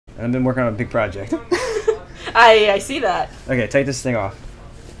and I've been working on a big project. I see that. Okay, take this thing off.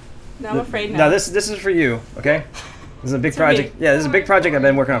 No, I'm afraid now. No, this is for you, okay? This is a big project. Yeah, this is a big project I've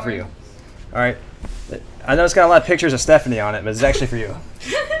been working on for you. All right. I know it's got a lot of pictures of Stephanie on it, but it's actually for you.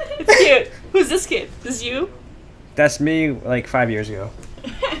 It's cute. Who's this kid? This you? That's me like 5 years ago.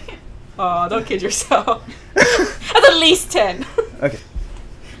 Oh, don't kid yourself. That's at least 10. Okay.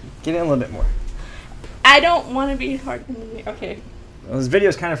 Get in a little bit more. I don't want to be hard. Okay. Well, this video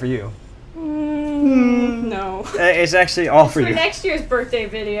is kind of for you. No. It's actually all for you. For next year's birthday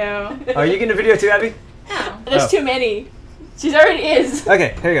video. Are you getting a video too, Abby? No. There's too many. She already is.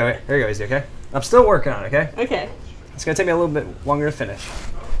 Okay, here you go. Here you go, Izzy, okay? I'm still working on it, okay? Okay. It's going to take me a little bit longer to finish.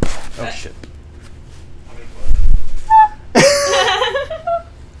 Oh, shit.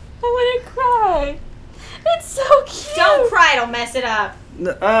 I want to cry. It's so cute. Don't cry, it'll mess it up.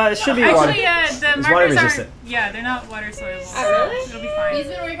 It should be water. Actually, the it's markers water aren't. resistant. Yeah, they're not water soluble. Oh, really? It'll be fine. He's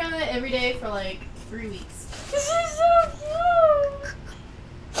been working on it every day for like 3 weeks. This is so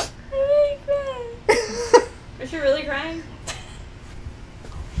cute. I really cry. Is she really crying?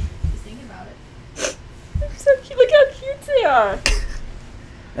 He's thinking about it. They're so cute. Look how cute they are.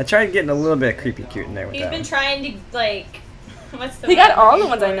 I tried getting a little bit of creepy cute in there with He's that been one. trying to, like, what's the He got word all I'm the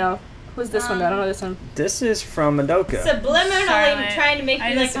ones looking I know. Who's this one? I don't know this one. This is from Madoka. Subliminally Charlotte. trying to make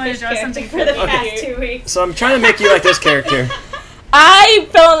I you like just the wanted fish to draw character something for the really past cute. 2 weeks. So I'm trying to make you like this character. I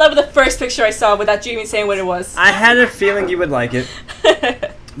fell in love with the first picture I saw without you even saying what it was. I had a feeling you would like it,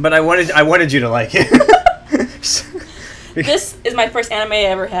 but I wanted you to like it. This is my first anime I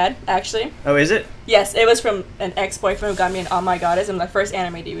ever had, actually. Oh, is it? Yes, it was from an ex-boyfriend who got me an Oh My Goddess and my first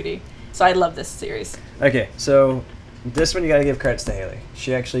anime DVD. So I love this series. Okay, so this one you gotta give credits to Haley.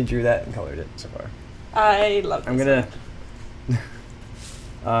 She actually drew that and colored it so far. I love this I'm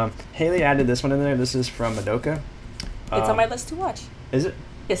gonna... Haley added this one in there. This is from Madoka. It's on my list to watch. Is it?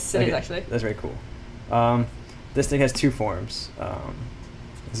 Yes, it is actually. That's very cool. This thing has 2 forms.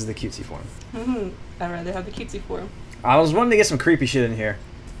 This is the cutesy form. I'd rather have the cutesy form. I was wanting to get some creepy shit in here.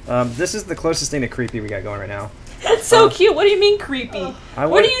 This is the closest thing to creepy we got going right now. That's so cute. What do you mean creepy?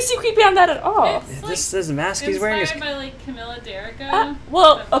 Where do you see creepy on that at all? This mask he's wearing is... Inspired by like Camilla Derica.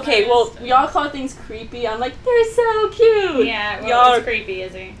 Well, okay, well, y'all call things creepy. I'm like, they're so cute. Yeah, well, Y'all it's creepy,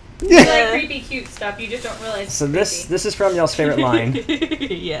 Izzy. You Yeah. like creepy, cute stuff. You just don't realize. So it's this is from y'all's favorite line.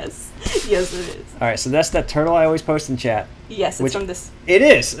 Yes. Yes, it is. All right, so that's that turtle I always post in chat. Yes, it's Which- from this. It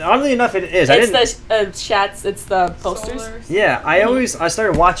is. Oddly enough, it is. It's the chats, it's the posters. Solar. Yeah, I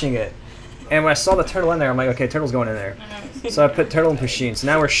started watching it, and when I saw the turtle in there, I'm like, okay, turtle's going in there. So I put turtle and Pusheen. So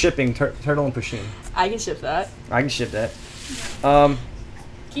now we're shipping turtle and Pusheen. I can ship that. I can ship that.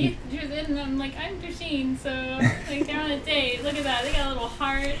 Keith drew it, and I'm like, I'm Pusheen, so like they're on a date. Look at that, they got a little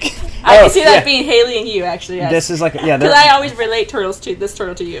heart. I Oh, can see that yeah. being Haley and you, actually. Yes. This is like, yeah. Because I always relate this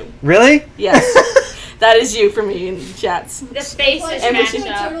turtle to you. Really? Yes. That is you for me in chats. The face is And matched Pusheen. a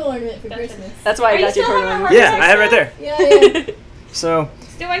up. turtle ornament for Christmas. That's why I Are you got you still turtle. having a ornament. hard Yeah, I have it right there. Yeah. So,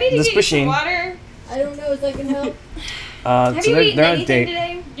 Do I need to This get you Pusheen. some water? I don't know if I can help. Have so you eaten they're on a anything date.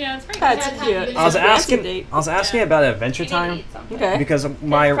 today? Yeah, it's pretty That's good. cute. I was asking. Date. I was asking about Adventure You need to Time eat something. Okay. because It's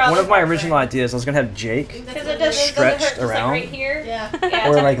one of probably my not original right. ideas I was gonna have Jake Because it doesn't Stretched hurt just around? like right here. Yeah. Yeah,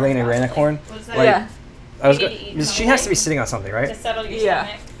 or it's like a laying a ranicorn. What's that? Like, Yeah. I was You gonna, need to eat because she has to be something sitting on something, to right? settle your Yeah.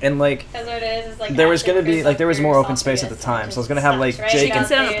 stomach. And like Because what it is like there was acid gonna be goes like up there was your more open space at the esophagus time, and so I was gonna have like sucks right She Jake can and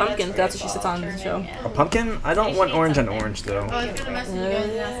sit on a down pumpkin. through That's the what she sits on in the turning show. it. a pumpkin. I don't You want should eat orange on something. orange though. Oh, I was gonna message you guys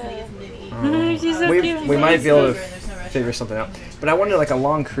and ask me to get something to eat. She's so We cute. we might be able to There's no rush. figure something out, but I wanted like a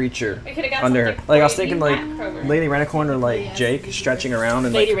long creature We could've got under her. something Like I was for you. thinking like Kroger. Lady Ranicorn or like Jake stretching around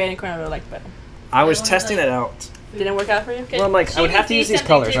and Lady like Ranicorn I would like better. I was testing it out. Didn't work out for you? Well, I'm like, I would have to use these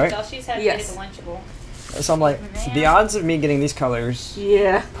colors, right? She's had Yes. to get the Lunchable. So I'm like, the odds of me getting these colors,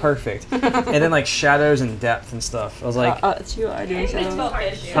 Yeah. perfect. And then like shadows and depth and stuff. I was like, It's you are doing It's shadows. 12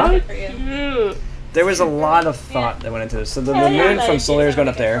 fish. Huh? Good for you. Cute. there was a lot of thought that went into this. So the Yeah, moon yeah, from like, Souleater is going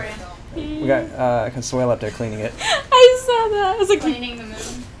up there. We got Consuela up there cleaning it. I saw that. I was like, Cleaning the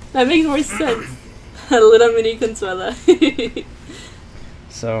moon. that makes more sense. A little mini Consuela.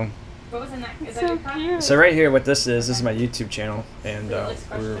 So What was in that? Is that So your prop? cute. so right here, what this is my YouTube channel, and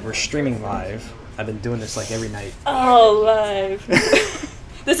we're streaming live. I've been doing this like every night. Oh, live.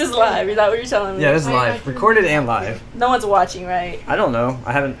 This is live. Is that what you're telling me? Yeah, this is live, recorded and live. No one's watching, right? I don't know.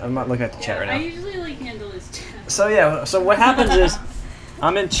 I'm not looking at the chat right I now. usually like handle his chat. So yeah. So what happens is,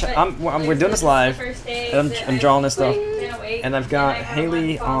 we're doing this live. And I'm drawing this stuff, and I've got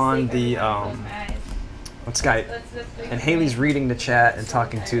Haley on the on Skype, and Haley's reading the chat and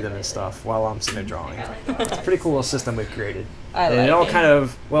talking to them and stuff while I'm sitting there drawing. It's a pretty cool little system we've created. I And like it all it. kind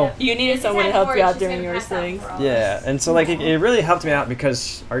of, well, You needed someone to help you out during your thing. yeah, and so like it really helped me out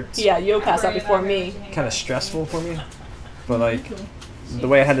because art's Yeah, you'll pass out before me. kind of stressful for me, but like the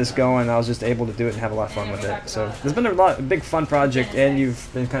way I had this going, I was just able to do it and have a lot of fun with it. So there's been a big fun project, and you've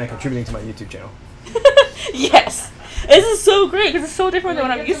been kind of contributing to my YouTube channel. Yes! This is so great because it's so different than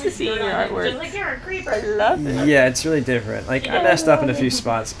what I'm used to seeing your Just artwork. like you're a creeper. I love it. Yeah, it's really different. Like I messed up in a few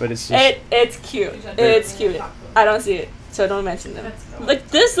spots, but it's just It's cute. It's cute. I don't see it, so don't mention them. Like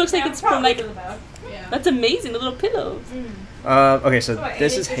this looks like it's from like that's amazing. The little pillows. okay. So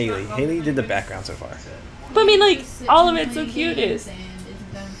this is Haley. Haley did the background so far. But I mean, like all of it's so cute. It's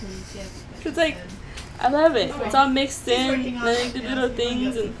like I love it. It's all mixed in, like the little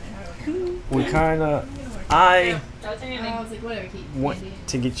things and. We kind of I I was like, whatever, keep want candy.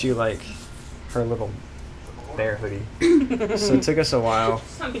 to get you like her little bear hoodie. So it took us a while.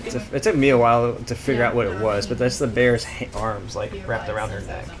 It took me a while to figure out what it was, but that's the bear's arms like wrapped around her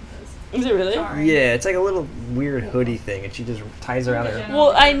neck. Is it really? Yeah, it's like a little weird hoodie thing, and she just ties around her.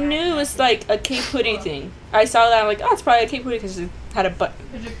 Well, I knew it was like a cape hoodie thing. I saw that, I'm like, oh, it's probably a cape hoodie because it had a button.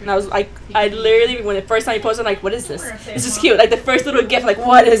 And I was like, I literally, when the first time you posted, I'm like, what is this? This is cute. Like the first little gift, like,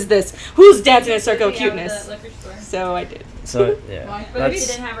 what is this? Who's dancing in a circle of cuteness? So I did. So yeah, But maybe she that's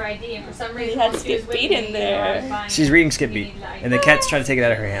didn't have her ID, and for some They reason, had while she was Skip with Beat me, in there. she's reading Skip Beat, and the cat's trying to take it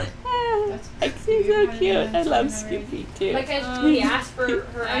out of her hand. Ah, like, she's so cute. I love Skippy too. Like he asked for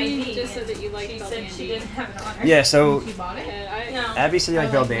her I ID. just said that you liked She said Belldandy. she didn't have it on her. Yeah, so She bought it? No. Abby said you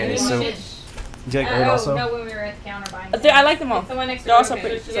like Belldandy, so do you like her also? No, when we were at the counter buying. I like them all. The one next They're all so door,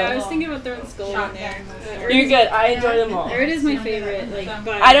 pretty. so Yeah, I was thinking about throwing Skull in there. You're good. I enjoy them all. Erd is my favorite. Like,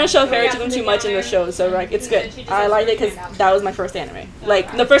 but I don't show favoritism too much in the show, so like it's good. I like it because that was my first anime.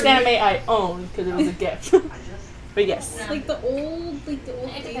 Like the first anime I owned because it was a gift. But yes. like the old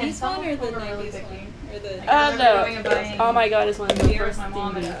 80s one or the 90s one or the. No. Oh my god, it's one of the Here with first my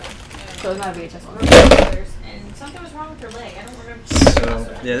mom and DVDs. So it's not a VHS one. and something was wrong with her leg. I don't remember.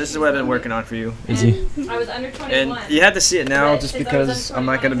 So yeah, this is what I've been working on for you, Izzy. I was under 21. And you have to see it now, But just since I was because under I'm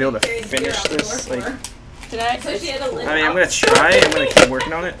not gonna be able to 21, I carried the beer finish out the this. door Like, for her. Tonight, So she had to lift I mean, I'm out. gonna try. I'm gonna keep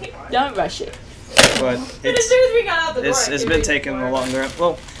working on it, don't rush it. but But as it's soon as we got out the door, it's I it's could been reach taking for a her. longer.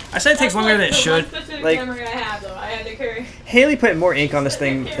 Well, I said it takes longer than it should. That's the one Like specific memory I have, though. I had to carry. Haley put more ink on this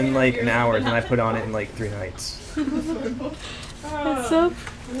thing in like an hour than I put on it in like 3 nights. It's so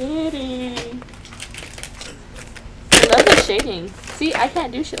pretty. I love the shading. See, I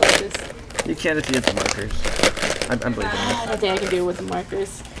can't do shit like this. You can if you have the markers. I believe in I it. don't think I can do it with the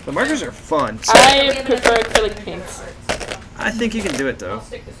markers. The markers are fun. So I prefer acrylic paints. I think you can do it though.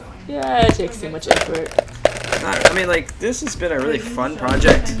 Stick this one. Yeah, it takes too much effort. I mean, like this has been a really fun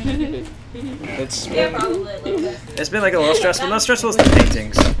project. It's Yeah, probably a little bit. it's been like a little stressful. Not stressful as the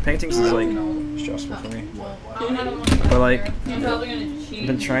paintings. Paintings is like stressful for me. But like I'm probably gonna cheat. I've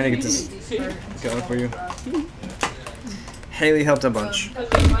been trying to get this going for you. Haley helped a bunch. Because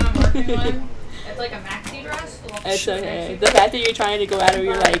the one I'm working on, it's like a maxi dress. It's okay. The fact that you're trying to go out of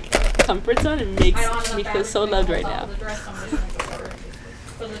your like comfort zone, it makes me feel so loved right now.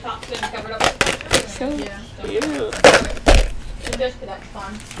 So the top's gonna be covered up with So cute. just for that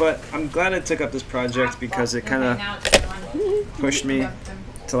fun. But I'm glad I took up this project because it kind of Now it's fun. pushed me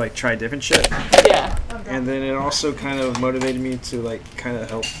to like try different shit, Yeah. and then it also kind of motivated me to like kind of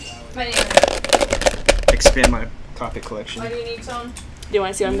help But anyway, expand my Copic collection. why do you need some? Do you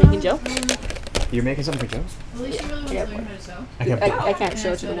want to see what I'm making, Joe? You're making something for Joe? At least she really wants Yeah. to learn how to sew. I can I can't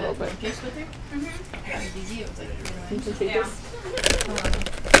show it to the world, but Gifts with her? It was easy. It was like you really can take Yeah. this.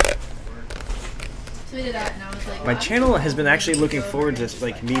 So we did that, and I was like, My channel has been actually looking forward to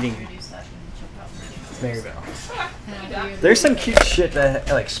like meeting Mary Bell. There's some cute shit that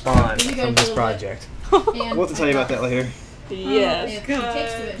like spawned from this project. We'll have to tell you about that later. Yes. If she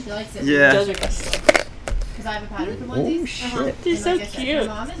takes to it, she likes it. Yeah. Those are good. Because I have a pattern for Oh onesies. shit. They're And so like I said, cute. my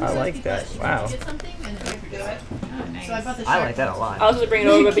mom is I so like because that. she Wow. Get something and then we do it. So I bought the I shark like that a ones. lot. I was gonna bring it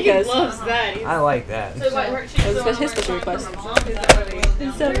over because loves that. I like that. So what works? She's It was the because one his sister working requested. from her mom, is that what it is?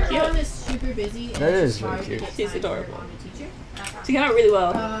 it's so Her cute. mom is super busy. And That it's is hard really to cute. get She's time for adorable. her mom to teach her. She came out really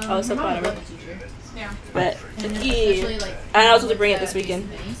well. I was so Her proud mom of her. loved the teacher. Yeah. But And then yeah. especially, like, And I was supposed to bring it this weekend.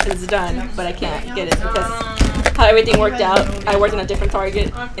 It's done, but I can't get it because how everything worked out. I worked in a different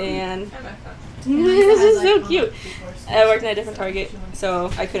Target, and this is so cute. I worked in a different Target,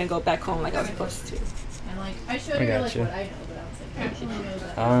 so I couldn't go back home like I was supposed to. And like I showed I her like gotcha. what I know, but I was like,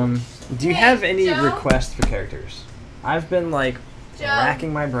 I only know that. Do you have any requests for characters? I've been like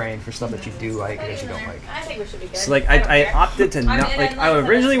racking my brain for stuff that you do like and that you don't like. I think we should be good. So like I opted to not like I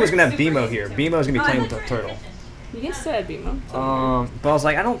originally was gonna have BMO here. BMO was gonna be playing with the turtle. You can still have BMO. But I was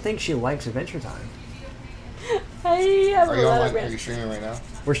like, I don't think she likes Adventure Time. I have Are a you lot on? of Are you streaming right now?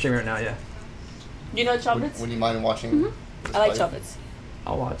 We're streaming right now, yeah. You know Chobits? Would you mind watching? I like Chobits.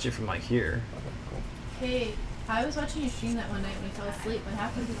 I'll watch it from like here. Hey, I was watching you stream that one night when you fell asleep. What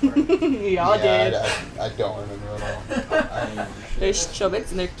happened before? Y'all did. I don't remember at all. I don't remember shit. There's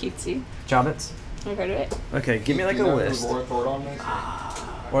Chobits and they're cutesy. Chobits? I've heard of it. Okay, give me like a list.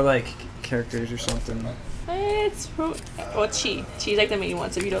 Or like characters or something. It's well, Chi. Chi's like the main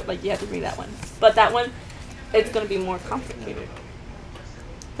one, so if you don't like, you have to bring that one. But that one, it's gonna be more complicated.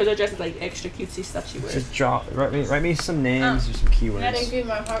 Because her dress is like extra cutesy stuff she wears. Just write me some names or some keywords. I didn't give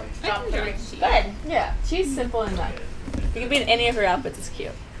my heart stop I can beating. Good. Yeah, she's simple and like. You can be in any of her outfits. It's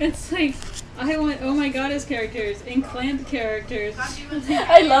cute. It's like I want oh my goddess characters and clamp characters.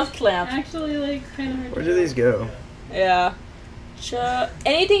 I love Clamp. Actually, like kind of hard. Where to do these go? Yeah.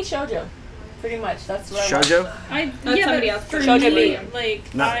 Anything shoujo. Pretty much. That's what Shoujo? Somebody else. For Shoujo me, B.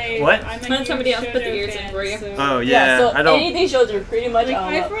 like Not- I, what? I'm a Let somebody huge else put the shoujo ears in fan, for you. so- Oh yeah, so I don't. anything shoujo, pretty much. Like, all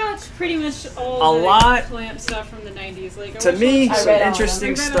I've up. watched pretty much all A the lot- clamp stuff from the 90s. Like, I To watched me, all I some read all of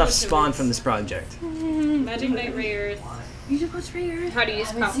interesting them. I read all stuff the spawned Chobits. from this project. Magic Knight Ray Earth. You should watch Ray Earth. How to use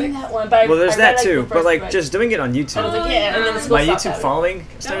I haven't seen Copic. that one, but Well, there's I read, that like, too, the but first like one. just doing it on I was YouTube. like, yeah, and then the My school stopped YouTube at it. following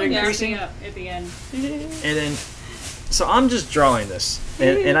That started one increasing, up at the end. and then so I'm just drawing this,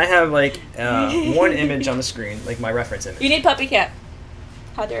 and I have like one image on the screen, like my reference image. You need Puppycat.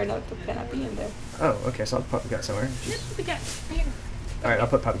 How dare not Puppycat be in there? Oh, okay, so I'll put Puppycat somewhere. All right, I'll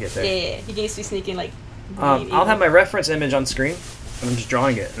put Puppycat there. Yeah, he needs to be sneaking like. I'll have my reference image on screen, and I'm just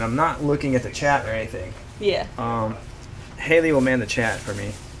drawing it, and I'm not looking at the chat or anything. Yeah. Haley will man the chat for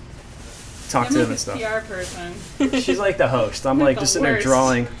me. Talk I'm to like them and a stuff. PR person. She's like the host. I'm like The just sitting there worst.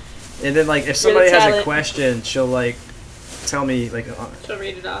 drawing, and then like if You're somebody the has a talent. question, she'll like tell me like She'll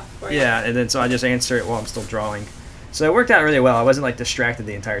read it off for you. yeah, and then so I just answer it while I'm still drawing. So it worked out really well. I wasn't like distracted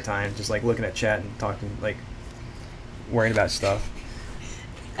the entire time, just like looking at chat and talking, like worrying about stuff.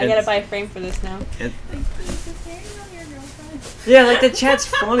 I gotta buy a frame for this now. Yeah, like the chat's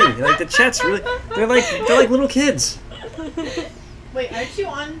funny. Like the chat's really they're like little kids. Wait, aren't you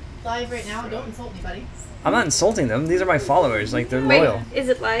on live right now? Don't insult me, buddy. I'm not insulting them. These are my followers. Like they're Wait, loyal. is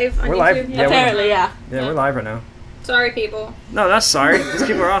it live on We're YouTube? live. Yeah, Apparently, yeah. Yeah, we're live right now. Sorry, people. No, that's sorry. These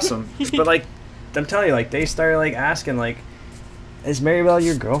people are awesome. But like, I'm telling you, like they started like asking like, "Is Maribel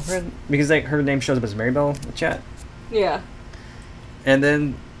your girlfriend?" Because like her name shows up as Maribel in the chat. Yeah. And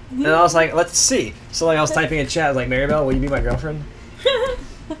then and I was like, "Let's see." So like I was typing in chat, I was like, "Maribel, will you be my girlfriend?"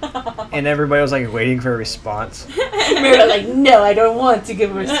 And everybody was like waiting for a response. Mira like, no, I don't want to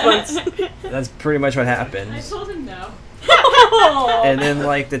give a response. That's pretty much what happened. I told him no. And then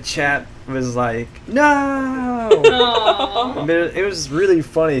like the chat was like, "No." Aww. But it was really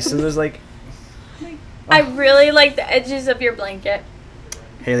funny. So there's like I really like the edges of your blanket.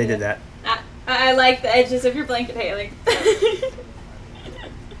 Haley did that. I like the edges of your blanket, Haley.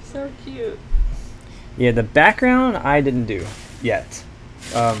 So cute. Yeah, the background I didn't do yet.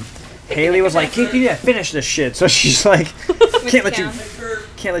 Haley was like, "Can't you finish this shit?" So she's like, "Can't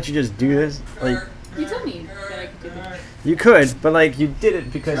let you just do this." Like You told me that I could do that. you could, but like you did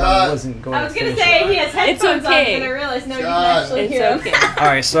it because I wasn't going I was to gonna finish say it. he has headphones okay. on, but I realized no, you can God. actually It's hear him. okay. All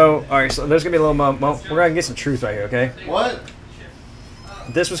right, so there's gonna be a little moment. We're gonna get some truth right here, okay? What?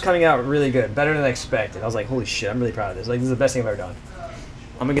 This was coming out really good, better than I expected. I was like, "Holy shit, I'm really proud of this. Like, this is the best thing I've ever done."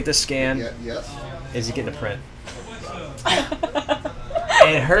 I'm gonna get this scan. Yeah, yes. Izzy getting a print.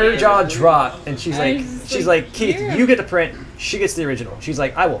 And her jaw dropped, and she's like, "Keith, you get the print. She gets the original." She's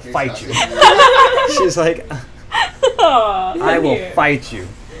like, "I will fight you." She's like, "I will fight you."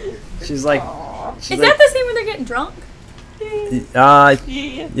 She's like, Is that the scene where they're getting drunk?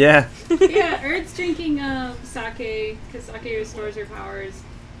 yeah. Yeah, Earth's drinking sake because sake restores her powers,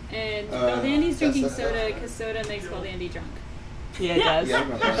 and Belldandy's drinking that's- soda because soda makes Belldandy drunk. Yeah, it does. Yeah, I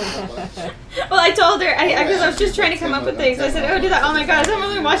remember that. Well, I told her, because I was just trying to come up with things. I said, oh, do that. Oh my god, I've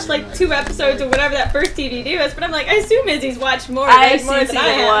only watched like 2 episodes or whatever that first DVD was, but I'm like, I assume Izzy's watched more, I've more seen than I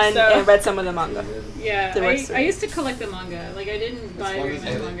season have, 1 so. and read some of the manga. Yeah, The rest of I it. used to collect the manga. Like, I didn't buy very much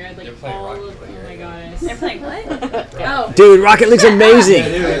manga. I had like all of, oh my goddess. They're playing what? Oh. Dude, Rocket League's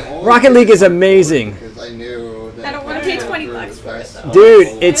amazing. Rocket League is amazing. Because I knew that I don't want to pay $20 for it, though.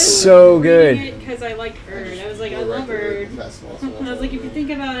 Dude, it's so good. Because I liked Erd. I was like, I love Erd. And I was like, if you think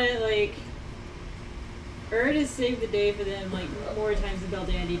about it, like, Erd has saved the day for them, like, more times than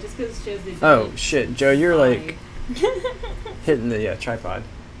Belldandy, just because it shows they Oh shit, Joe, you're like hitting the tripod.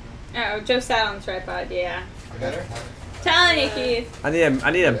 Oh, Joe sat on the tripod, yeah. Better? Telling you, Keith. I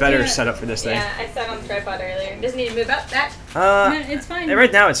need a better setup for this thing. Yeah, I sat on the tripod earlier. Just need to move up that. It's fine.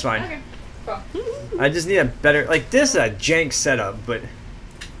 Right now it's fine. Okay. Cool. I just need a better, like, this is a jank setup, but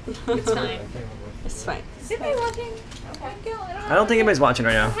It's fine. It's fine. Is anybody watching? Okay. I don't think anybody's watching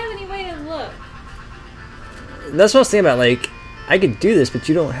right I now. don't have any way to look. That's what I was thinking about, like, I could do this, but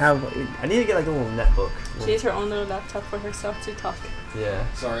you don't have, I need to get, like, a little netbook. She needs her own little laptop for herself to talk. Yeah.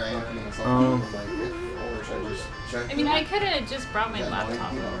 Sorry, I am putting this Um, on. Or should I just check? I mean, I could have just brought my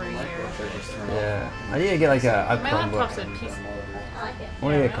laptop over here. Yeah. I need to get, like, a My laptop's a Chromebook. piece. I like it. I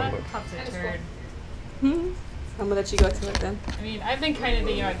want to get a My Chromebook. laptop's a turd. I'm gonna let you go to it then. I mean, I've been kind of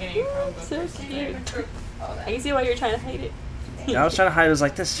thinking about getting a Chromebook. So cute. I can see why you're trying to hide it. Yeah, I was trying to hide. It was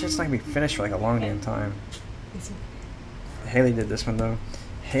like, this shit's not gonna be finished for, like, a long damn time. Haley did this one, though.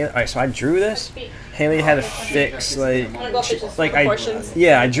 Alright, so I drew this. Haley had to fix, like, Proportions.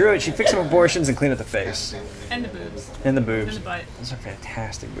 I drew it. She fixed some abortions and cleaned up the face. And the boobs. And the And boobs. the butt. Those are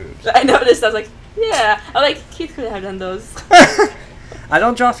fantastic boobs. I noticed. I was like, yeah. I'm like, Keith could have done those. I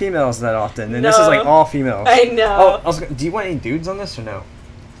don't draw females that often, and this is like No. all females. I know. Oh, do you want any dudes on this or no?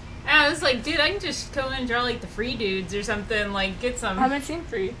 I was like, dude, I can just go and draw like the free dudes or something. Like, get some. I haven't seen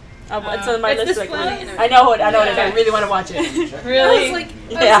Free. It's on my It's list. this Like, one? I know what it is. I really want to watch it. Really? I was like,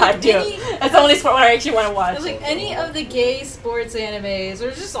 Yeah, I do. Any, That's the only sport one I actually want to I watch. was like, any of the gay sports animes,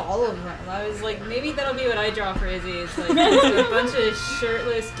 or just all of them. I was like, Maybe that'll be what I draw for Izzy. It's like a bunch of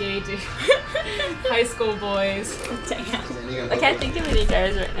shirtless gay dudes. High school boys. I can't think of any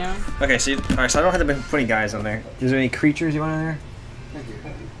guys right now. Okay, so alright, so I don't have to be putting guys on there. Is there any creatures you want on there? Thank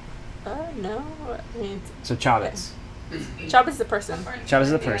you. No. I mean, So Chobits. Chop is the person. Chobits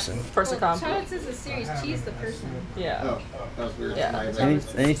is a person. Person comp. Chobits is a series. She's the person. Yeah. Oh, that was weird. Yeah.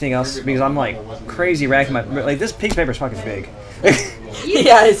 Anything else? Because I'm like crazy racking my like this pink paper is fucking big.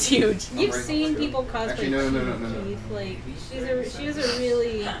 Yeah, it's huge. you've seen people cosplay Actually, no. Keith. Like, she was a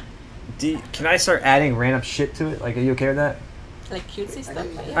really. Can I start adding random shit to it? Like, are you okay with that? Like cutesy stuff.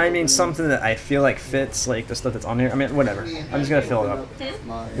 I mean, something that I feel like fits like the stuff that's on here. I mean, whatever. I'm just gonna fill it up.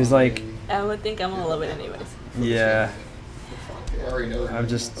 It's like, I would think I'm gonna love it anyways. yeah. I'm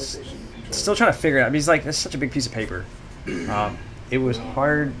just still trying to figure it out. I mean, it's like, it's such a big piece of paper. It was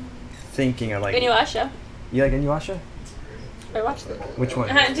hard thinking of like. Inuyasha. You like Inuyasha? I watched it. Which one?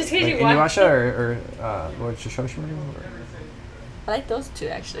 Just because Like you watched Inuyasha or Lord Shoshimaru? I like those two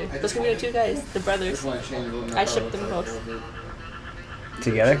actually. Those could be the two guys, the brothers. I ship them both.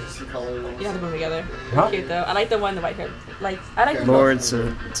 Together? You have to put them together. Huh? Cute though. I like the one, the white hair. Like I like Lord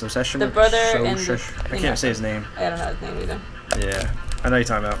both. Succession. The brother and the- I can't say his name. I don't know his name either. Yeah, I know what you're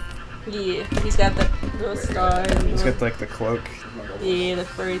talking about. Yeah, he's got the little star. And He's the, got like the cloak. yeah, the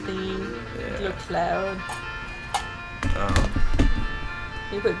furry thing. Yeah. Little cloud.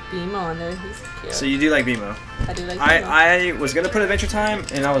 You put Beamo on there. He's cute. So you do like Bimo? I do like Beamo. I was gonna put Adventure Time,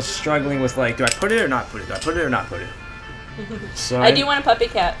 and I was struggling with like, do I put it or not put it? Do I put it or not put it? So I do want a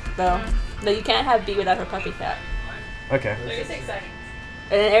Puppycat though. No, you can't have B without her Puppycat. Okay. 36 seconds.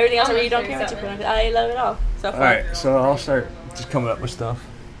 And then everything else where you don't Almost care what you put 37. on it. I love it all. So far. All right. So I'll start just coming up with stuff.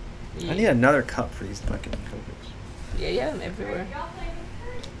 Yeah. I need another cup for these fucking Copics. Yeah, you have them everywhere.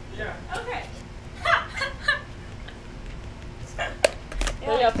 Okay.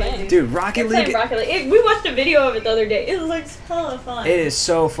 What are y'all playing? Dude, Rocket Playing League. Rocket League. We watched a video of it the other day. It looks hella fun. It is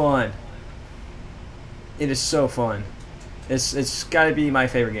so fun. It is so fun. It's got to be my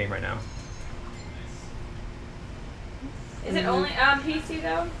favorite game right now. Is it only on PC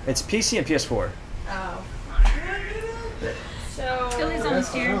though? It's PC and PS4. Oh. So. Philly's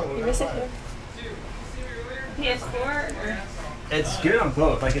almost here. You miss it here? PS4 or? It's good on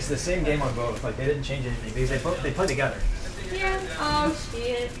both. Like, it's the same game on both. Like, they didn't change anything because they play together. Yeah. Oh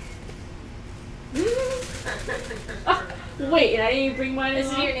shit. Wait, and I didn't even bring mine This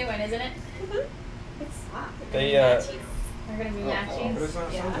is along? your new one, isn't it? It's hot. They They're gonna be matching.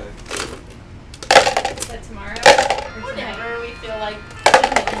 Yeah. So tomorrow or whenever we feel like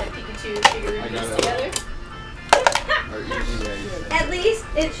putting the Pikachu figurines together. At least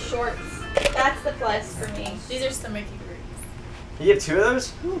it's shorts. That's the plus for me. These are some Mickey groups. You have two of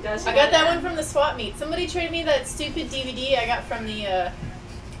those? I got that one from the swap meet. Somebody traded me that stupid DVD I got from the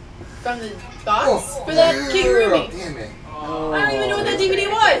box for that Kigurumi. Damn it. I don't even know what that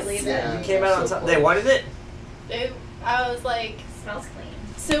DVD was. Yeah. You came out on top. They wanted it? I was like, Smells clean.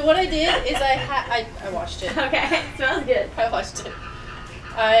 so what I did is I watched it. Okay, smells good. I watched it.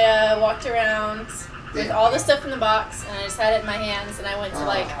 I walked around with all the stuff in the box, and I just had it in my hands, and I went to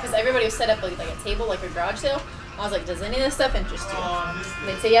because everybody was set up like a table, like a garage sale. I was like, does any of this stuff interest you? And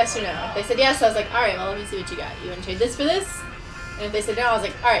they'd say yes or no. If they said yes, I was like, all right, well, let me see what you got. You want to trade this for this? And if they said no, I was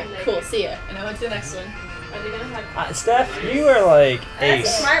like, all right, cool, see ya. And I went to the next one. Are they gonna have? Steph, you are like That's a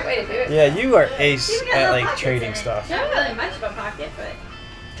ace. smart way to do it. Yeah, you are ace Even got at little like pockets trading in it. stuff. Not really much of a pocket, but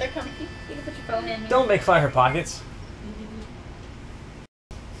They're comfy. you can put your phone in here. Don't make fun of her pockets.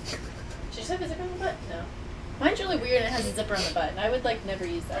 Should you just have a zipper on the butt? No. Mine's really weird and it has a zipper on the butt. I would like never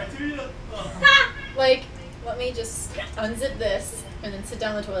use that. Like, let me just unzip this and then sit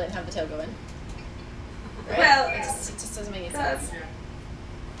down on the toilet and have the tail go in. Right? Well, it just doesn't make any sense.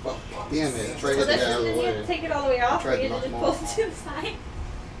 Well, damn it. Try to So get this it out of the is, you have way. to take it all the way off, Tried or to you knock just them pull off. it to the side.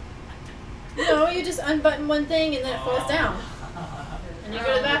 No, you just unbutton one thing and then it falls down. And you go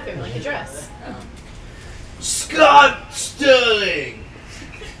to the bathroom like a dress. Scott Sterling!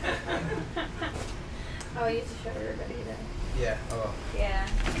 Oh, you have to show everybody that. Yeah, oh. Yeah.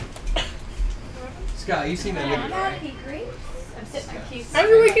 Scott, you seem a good That'd be great. I'm sitting my keys. Are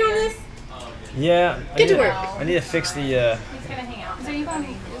you working on this? Yeah. Get to work. I need to fix the. He's gonna hang out. Is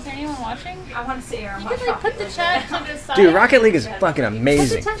there anyone watching? I want to see her. You can like put the chat to the side. Dude, Rocket League is fucking Put the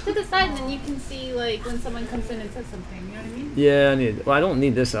amazing. chat to the side, and then you can see like when someone comes in and says something. You know what I mean? Yeah, I need. Well, I don't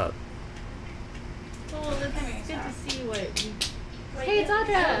need this up. Well, it's good to see what. Wait, Hey, it's I have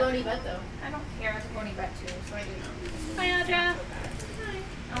a Audra. bony butt though. I don't care. I have a bony butt too, so I do. Hi, Audra.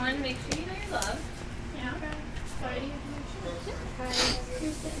 I want to make sure you know your love. Yeah.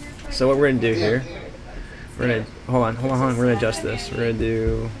 So what we're gonna do here? We're gonna hold on. We're gonna adjust this. We're gonna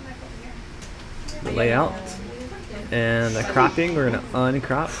do the layout and the cropping. We're gonna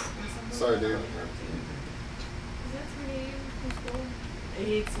uncrop. Sorry, dude. At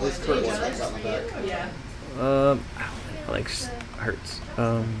least Kurt wasn't got in the back. Yeah. Like hurts.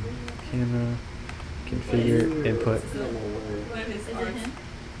 Camera, configure, input. One of his arts.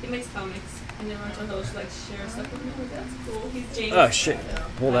 He makes comics, and then once he'll just like share stuff with me. Like, that's cool. He's James. Oh shit!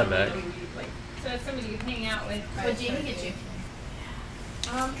 Pull that back. So it's somebody you hang out with. What'd Jamie get you?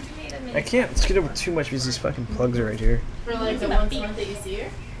 He made a mini. I can't skid over too much because these fucking plugs are right here. For like the once a month that you see her?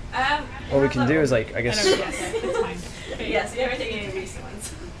 What we can do is like I guess. Yes, you never taken any recent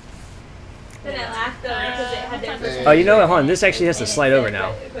ones. Then I laughed though because it had different. Oh, you know what? Hold on. This actually has to slide over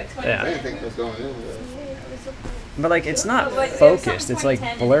now. I Yeah. didn't think it was going in there. But like it's not But there was focused. some It's like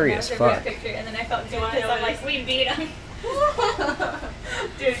 2010 blurry and as I took a fuck. picture, and then I felt good Do I because know I'm like, this? we beat him.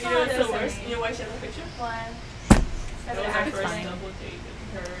 Dude, you know what's the worst? You know why she has a picture? That was our first double date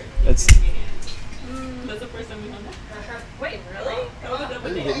with her. That's- That's the first time we hung out. Wait, really? That was a I double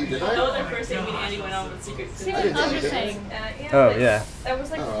didn't date. get you, did That was I? our first time me and Andy went out with secret. See I what didn't Audra think you saying? Oh yeah. That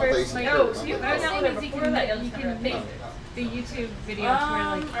was like Oh, the I thought you first. said No, Kurt. you Okay. I was out with her You before can- that. you You can can make make. the YouTube videos where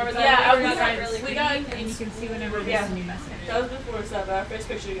like or it's was that- all we got- sides we got- screen, and you can see whenever Yeah. there's a new message. That was before stuff. Our first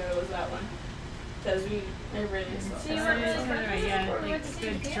picture together was that one. Because we really saw So you that. weren't really Sort of, friends yeah, before we like went to see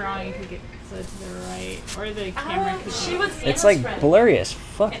the the drawing could get slid to the right, or the camera could. She be- was It's Anna's like friend. blurry as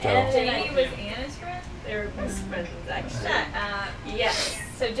fuck And though. Jamie was Anna's friend. They were best friends, actually. Shut up. Yes.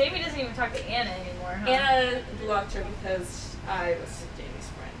 So Jamie doesn't even talk to Anna anymore, huh? Anna blocked her because I was Jamie's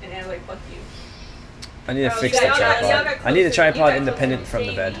friend. And Anna was like, fuck you. I need to Oh, fix y'all that got tripod. I need a closer- tripod you got independent closer from to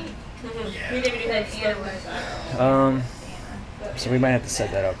the bed. Jamie We didn't do than that Anna stuff. was. So we might have to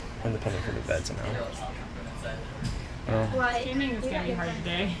set that up independent from the bed somehow. Why? Streaming is gonna be hard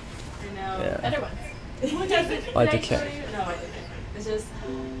today. I know. Yeah. Better ones. Who does it? Like Did the I tell cat. you? No, I didn't. It's just,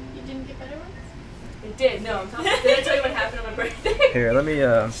 You didn't get better ones? it did. No. Did I tell you what happened on my birthday? Here, let me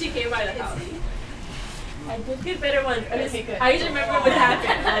She came by the house. I did get better ones. I Okay, good. usually remember what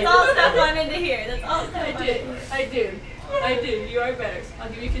happened. That's all stuff I wanted to hear. That's all stuff I did. I did. I did. You are better. I'll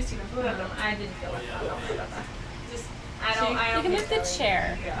give you a kiss too. I didn't feel like that. Just, I don't. I You don't. can move the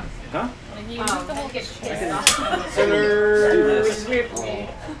chair. yeah. Huh? Like you can move the whole Get chair. pissed. Sinners! Weird for me.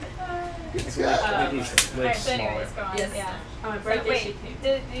 Yeah. Maybe it's Alright, like so smaller. anyways, go on. Yes. Yeah. On my So birthday, she wait,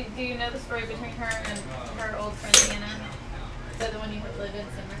 came. do you know the story between her and her old friend Anna? Is that the one you live in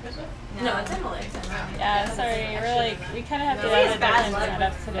San Marcos with? No, it's Emily. Yeah, sorry. We're like we kind of have to No, have it's a bad different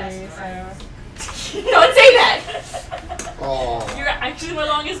luck. setup today, so. Don't say that! Oh. You're actually my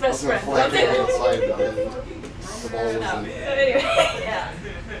longest I was best gonna friend. Don't flag say it that. outside, but then the ball No. wasn't. So anyway, Yeah.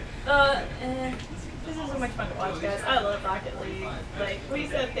 this is so much fun to watch, guys. I love Rocket League. Like, we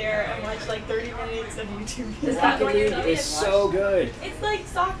sit there and watch like 30 minutes of YouTube videos. Rocket League It's so good. It's like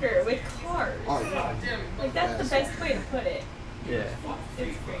soccer with cars. Oh, yeah. Like, that's the best way to put it. Yeah.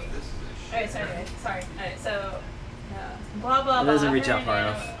 It's great. Alright, so anyway, sorry. Alright, so, blah blah It blah. doesn't reach Her out far and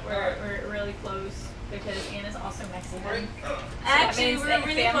enough. Anna We're really close because Anna's also Mexican. Actually, means we're that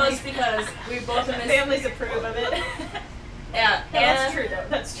really families- close because we both miss. Families approve of it. Yeah, That's true though.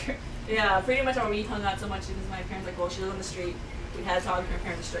 That's true. Yeah, pretty much we hung out so much because my parents like, well, she lives on the street. We had to talk to her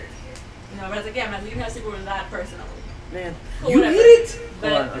parents straight. You know, but I was like, yeah, man, you can have sleep with that person only. Man. You hit it? But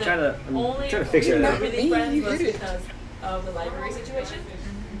Hold on, I'm trying to fix it. We were really friends was because of the library situation.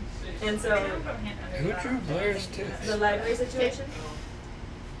 And so Who drew Blair's tits? the library situation.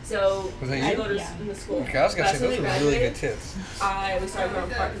 So Was that I you? go to in the school. Okay, I was gonna say those were really good tits. We started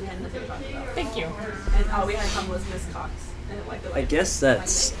growing apart because we had nothing to talk about. Thank you. And all we had in common was Miss Cox. And like the I guess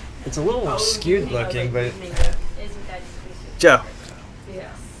that's it's a little skewed looking, but Isn't that Joe, Yes.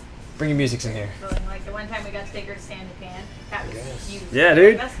 bring your music in here. Like the one time we got to take her to San Japan, that was huge. Yeah,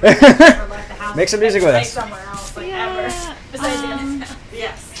 dude. That's the first time I ever left the house. Make some music with Like us. somewhere else, like Yeah, ever. Besides Dennis.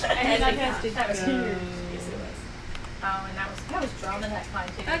 Yes. And that that has to was go. huge. Oh, and that was drama that time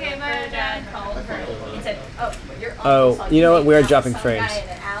too. Okay, my dad called her and said, "Oh, your uncle Oh, saw you know what? We're making out dropping with some guy frames. in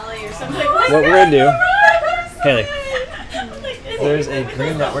an alley or something." What we're gonna do, Haley, there's a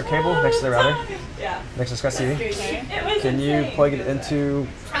green network cable next to the router, Yeah. next to Scott TV. It was Can you insane. plug it into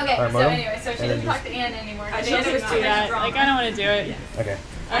Okay, our so modem? anyway, so she And then doesn't talk to Ann anymore. I She don't was do too much that. drama. Like, I don't want to do it. Okay.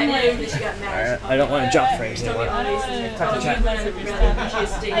 I knew that she got mad. I don't want to jump frames She told me anymore. all these things. Talk to Oh, chat. she's better than Bristol.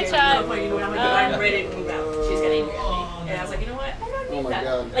 She's staying Hi, here. chat. No point, you know what, I'm ready to move out. She's getting angry at me. And I was like, you know what? I don't Oh need my that.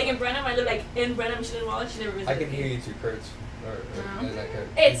 God. Like in Brenham, I live like in Brenham, she didn't wallet, she never visited I can me. hear you through Kurt's. Is that Kurt?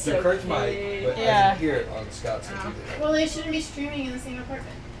 It's through Kurt's mic, okay. but I Yeah. can hear it on Scott's computer. Well, they shouldn't be streaming in the same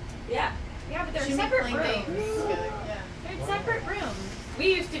apartment. Yeah. Yeah, but they're Shouldn't be separate playing rooms. games together. Yeah. They're separate rooms.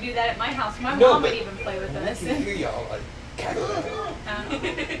 We used to do that at my house. My No, mom but- would even play with I us. can hear y'all like cackling.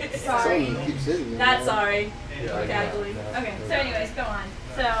 Sorry. Someone keeps hitting me. Not sorry. Yeah, I know. Casually. Okay, so anyways, go on.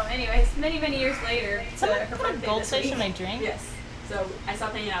 So anyways, many years later, Someone her put a birthday goldfish this in week. my drink? Yes. So I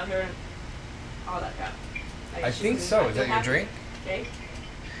stopped hanging out with her and all that crap. Like, I she think was so. not Is that your happy. drink? Okay.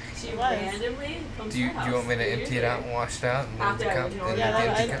 She was. randomly comes Do you to my want house me to 3 empty years it out later. and wash it out? And then After the I cup? originally And Yeah, then the I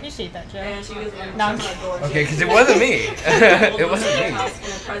empty cup? appreciate that, Joe. And she was No. Okay, because it wasn't me. It wasn't me.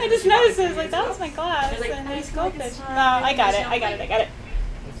 I just noticed it. I was like, that was my glass. Like, And there's I goldfish. like, No, I got it. I got it. I got it.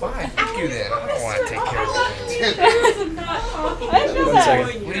 Fine, fuck you then. I don't want to take care of things. I didn't know One that.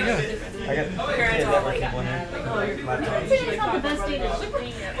 second. What are you doing? I got Parents all like, cable in here. It's not the best day to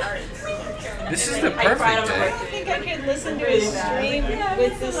stream your art. This is the I cried perfect on my day. I think I could listen to a stream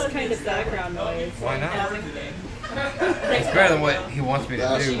with this kind of background noise. Why And I not? was like, okay. It's better than what he wants me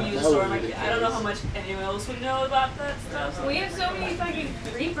to She do. knew the story. Like, I don't know how much anyone else would know about that stuff. So We have so many fucking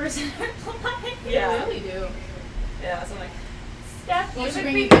creepers in our life. yeah. We really do. Yeah, so I'm like, Steph, Won't you you have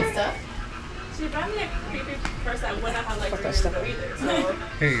a bring me creeper? good stuff? she brought me a creepy person I wouldn't have like Fuck that reasons stuff. to either. So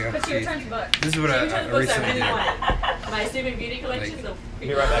Here you go. But she See, returns books. this is what she I returned books I recently really did. wanted. My Stupid Beauty collection. Like- So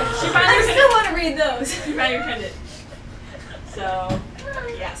Be right back. She I finally still want to read those. She finally returned it. So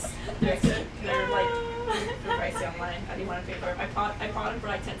yes, they're like they're pricey online. I didn't want to pay for it. I bought them for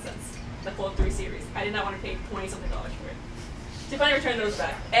like 10 cents. The full 3 series. I did not want to pay $20-something for it. She finally returned those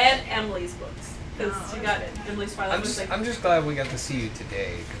back. And Emily's books. Because she got Emily's Twilight I'm was just, like, I'm just glad we got to see you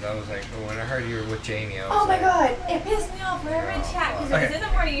today because I was like, oh, when I heard you were with Jamie, I was Oh my like, god, it pissed me off whenever in chat because it was Okay. in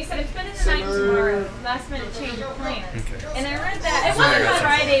the morning. You said I'm spending the night tomorrow. Last minute change of plans. Okay. And I read that. It So I wasn't got some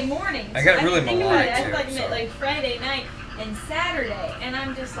Friday morning. I got so really didn't think about it. melodic, I thought too, you meant so. like Friday night and Saturday. And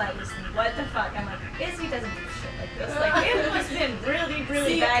I'm just like, listen, what the fuck? I'm like, Izzy doesn't do shit like this. Like, it must have been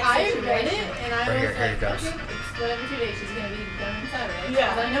really See, bad I situation. read it and I Right was here, here like, it goes. okay, it's whatever 2 days she's gonna be done on Saturday. Yeah.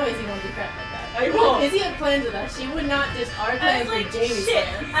 'Cause I know Izzy won't do crap like that. I won't. If Izzy had plans with us, she would not just our I plans was like, with Jamie's shit.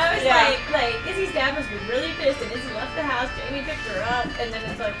 plans. I was Yeah. like, Izzy's dad must be really pissed, and Izzy left the house. Jamie picked her up, and then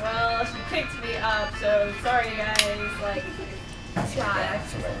it's like, well, she picked me up, so sorry guys. Like, God, I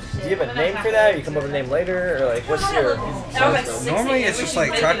feel Do you have a name for that? Or you come up with a name later, or like what's your? I was like 6 normally a.m. it's just when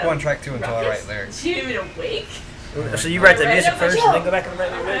like she track played 1, the track 2 until I write Ruckus. lyrics. She didn't even awake. So you write the music first, and then go back and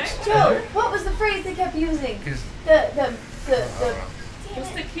write the lyrics. Joe, what was the phrase they kept using? Because The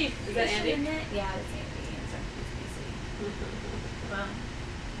What's the key? Is that Andy? Yeah, that's Andy. It's Well,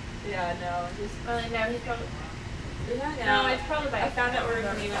 Yeah, no. Just, no, he's probably. yeah, No, it's probably by. I found out where we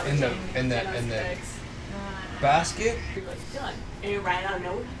met In with the- Jamie. in the- and I was in the- like, basket, People like, done. And you ran out of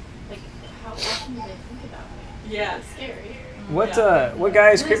nowhere. Like, how often do they think about me? Yeah. It's scary. What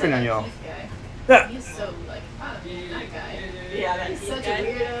guy is creeping on y'all? This guy. Yeah. He's so like, that guy. Yeah, that's He's such a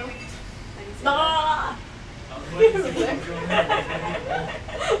weirdo. Ah!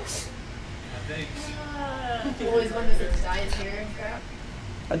 He always wonders if dye his hair and crap.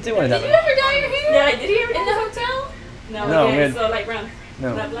 I do want to Did you have ever dye your hair? Yeah, did he ever In the hotel? No, No, okay, man. so light brown.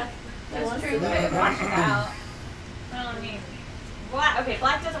 No. Not black. That's true. But it washed out. Well, I mean, black. Okay,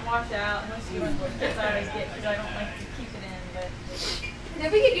 black doesn't wash out unless you want to. That's what I always get because I don't like to keep it in. But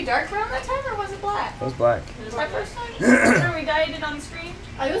did we get you dark brown that time or was it black? It was black. It was my first time. Remember we dyed it on the screen?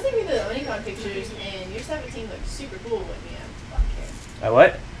 I was thinking of the Onicon pictures, and your 17 looked super cool when you had black hair. I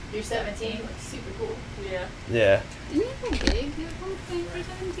what? You're 17. Super cool. Yeah. Yeah. Didn't you have a wig you were playing for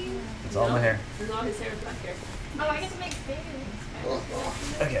 17? It's all my hair. And all his hair is back here. Oh, I get to make babies.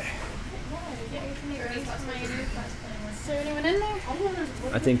 Okay. Yeah, I get to make babies for my new cosplay. Is there anyone in there?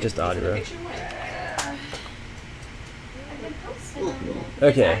 I think just audio. I've been posting.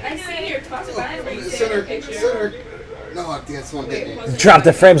 Okay. I see your talk about it. Where you take a Center. picture. Center. No, that's one baby. Drop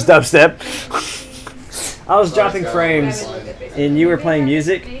the frames, dubstep. I was dropping frames, and you were playing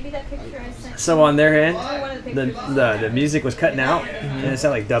music. Maybe that picture I sent. So on their end, One of the pictures. the music was cutting out, and it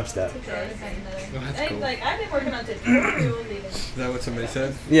sounded like dubstep. That's cool. Like, I've been working on tutorials even. Is that what somebody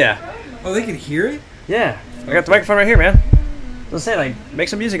said? Yeah. Oh, they can hear it? Yeah. I got the microphone right here, man. Let's say, like, make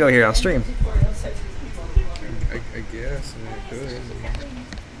some music over here on stream. I guess. I could.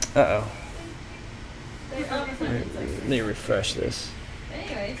 Uh-oh. Let me refresh this.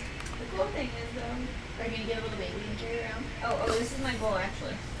 Anyways, the cool thing is though. Are you gonna get a little baby and carry around? Oh, this is my goal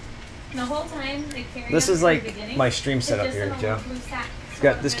actually. The whole time they carry. This up is from like the beginning, my stream it's setup just here, in a Joe. little blue sack. It's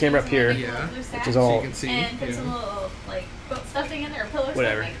got this camera up here, Yeah. which is So all you can see. And put some Yeah. little like quilt stuffing in there, or pillow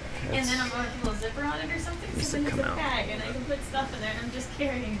Whatever. stuffing. And then I'm going to put a little zipper on it or something. Needs So to then it's come a out. bag, and I can put stuff in there. And I'm just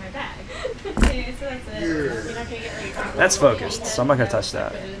carrying my bag. Anyway, so that's it. You're not gonna get like. That's focused, so I'm not gonna touch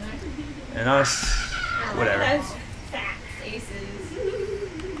that. And us, whatever. That's fat faces.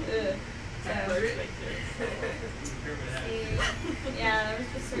 Ugh. So, yeah, that was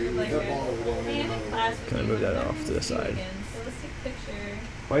just sort of like a hey, I'm in class with Can I you, move that I've never off to the seen you side? again, so let's take a picture.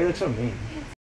 Why do you look so mean?